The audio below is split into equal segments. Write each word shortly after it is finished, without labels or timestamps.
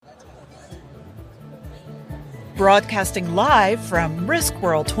Broadcasting live from Risk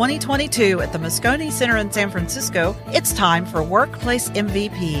World 2022 at the Moscone Center in San Francisco, it's time for Workplace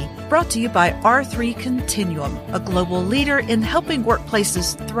MVP, brought to you by R3 Continuum, a global leader in helping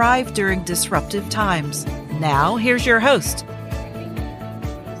workplaces thrive during disruptive times. Now, here's your host.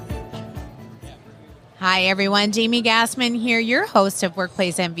 Hi, everyone. Jamie Gassman here, your host of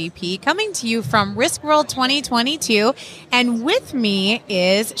Workplace MVP, coming to you from Risk World 2022. And with me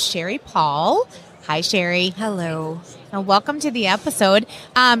is Sherry Paul. Hi, Sherry. Hello. And welcome to the episode.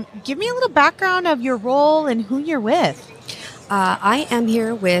 Give me a little background of your role and who you're with. I am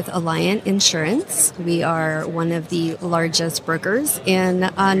here with Alliant Insurance. We are one of the largest brokers in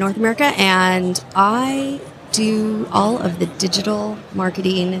North America, and I do all of the digital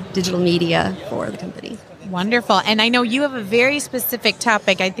marketing, digital media for the company. Wonderful. And I know you have a very specific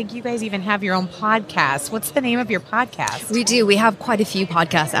topic. I think you guys even have your own podcast. What's the name of your podcast? We do. We have quite a few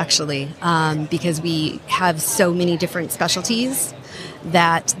podcasts, actually, because we have so many different specialties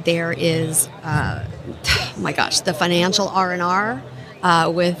that there is, the financial R&R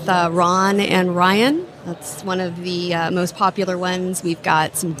with Ron and Ryan. That's one of the most popular ones. We've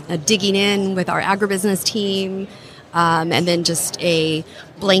got some digging in with our agribusiness team, and then just a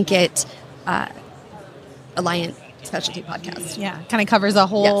blanket Alliant specialty podcast. Yeah, kind of covers a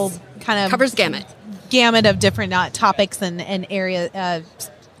whole covers gamut of different topics and area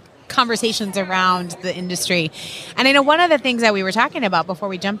conversations around the industry. And I know one of the things that we were talking about before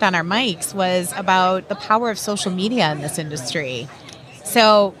we jumped on our mics was about the power of social media in this industry.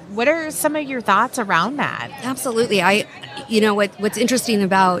 So what are some of your thoughts around that? Absolutely. What's interesting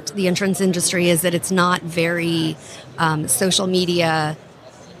about the insurance industry is that it's not very social media,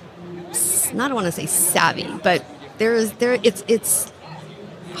 I don't want to say savvy, but it's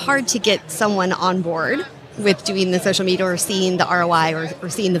hard to get someone on board with doing the social media or seeing the ROI or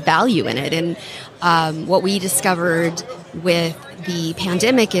seeing the value in it. And what we discovered with the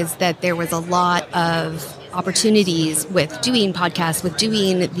pandemic is that there was a lot of opportunities with doing podcasts, with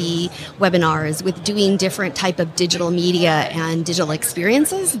doing the webinars, with doing different type of digital media and digital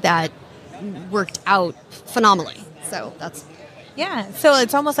experiences that worked out phenomenally. So that's... Yeah, so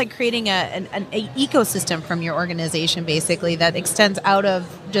it's almost like creating an ecosystem from your organization, basically, that extends out of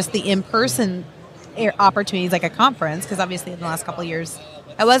just the in-person opportunities like a conference, because obviously in the last couple of years,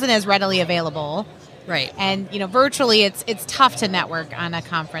 it wasn't as readily available. Right. And, virtually, it's tough to network on a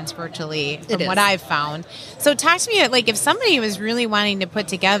conference virtually, from what I've found. So talk to me, like, if somebody was really wanting to put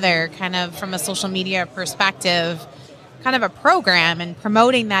together, kind of from a social media perspective, kind of a program and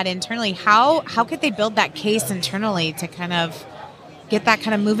promoting that internally, how could they build that case internally to kind of get that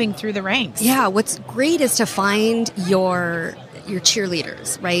kind of moving through the ranks? Yeah, what's great is to find your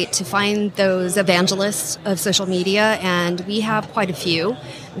cheerleaders, right? To find those evangelists of social media, and we have quite a few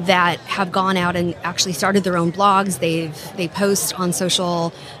that have gone out and actually started their own blogs. They post on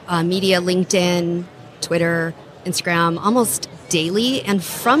social media, LinkedIn, Twitter, Instagram, almost daily. And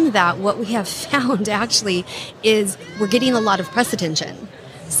from that, what we have found actually is we're getting a lot of press attention.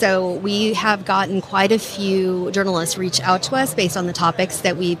 So we have gotten quite a few journalists reach out to us based on the topics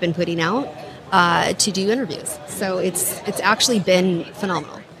that we've been putting out to do interviews. So it's actually been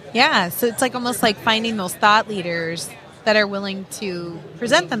phenomenal. Yeah, so it's like almost like finding those thought leaders that are willing to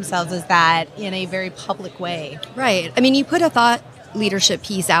present themselves as that in a very public way. Right. I mean, you put a thought leadership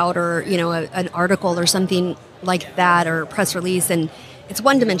piece out or, an article or something like that or press release, and it's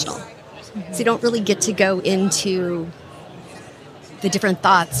one-dimensional. Mm-hmm. So you don't really get to go into the different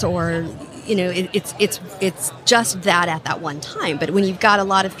thoughts or, it's just that at that one time. But when you've got a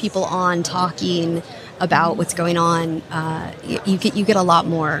lot of people on talking about what's going on, you get a lot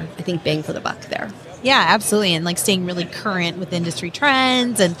more, I think, bang for the buck there. Yeah, absolutely. And like staying really current with industry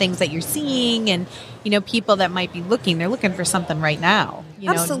trends and things that you're seeing and, people that might be they're looking for something right now.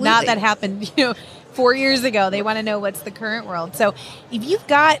 Absolutely. Not that happened, 4 years ago. They want to know what's the current world. So if you've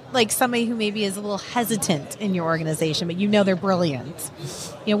got like somebody who maybe is a little hesitant in your organization, but they're brilliant,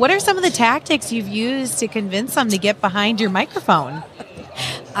 what are some of the tactics you've used to convince them to get behind your microphone?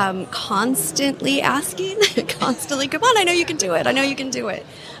 Constantly asking, constantly, come on, I know you can do it. I know you can do it.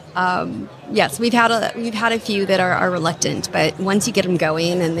 Yes, we've had a few that are reluctant, but once you get them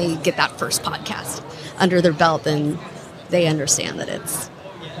going and they get that first podcast under their belt, then they understand that it's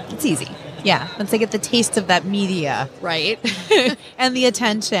easy. Yeah, once they get the taste of that media, right, and the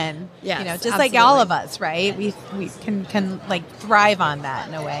attention, just absolutely. Like all of us, right? We can like thrive on that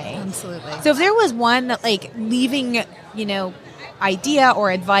in a way. Absolutely. So if there was one like leaving, idea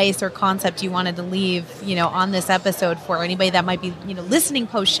or advice or concept you wanted to leave, on this episode for anybody that might be, listening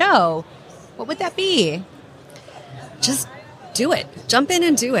post show, what would that be? Just do it. Jump in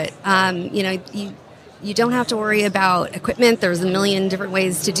and do it. you don't have to worry about equipment. There's a million different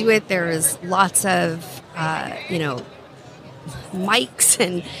ways to do it. There's lots of, mics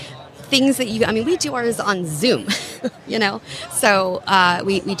and things that we do ours on Zoom, so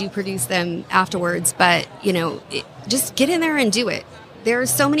we do produce them afterwards, but, just get in there and do it. There are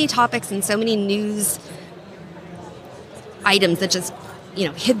so many topics and so many news items that just,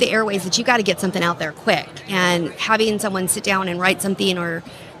 hit the airways that you got to get something out there quick. And having someone sit down and write something or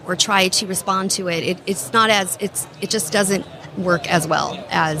try to respond to it, it just doesn't work as well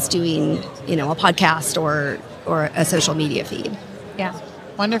as doing, a podcast or a social media feed. Yeah.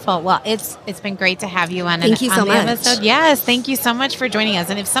 Wonderful. Well, it's been great to have you on. Thank you so much. Episode. Yes, thank you so much for joining us.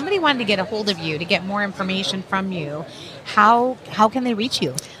 And if somebody wanted to get a hold of you to get more information from you, how can they reach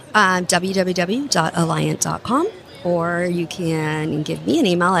you? www.alliant.com, or you can give me an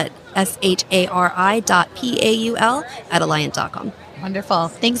email at shari.paul@alliant.com. Wonderful.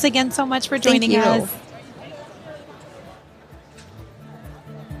 Thanks again so much for joining us.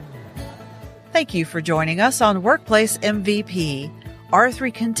 Thank you for joining us on Workplace MVP.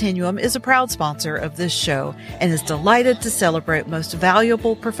 R3 Continuum is a proud sponsor of this show and is delighted to celebrate most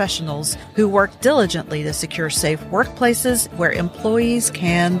valuable professionals who work diligently to secure safe workplaces where employees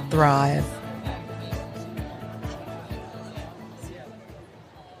can thrive.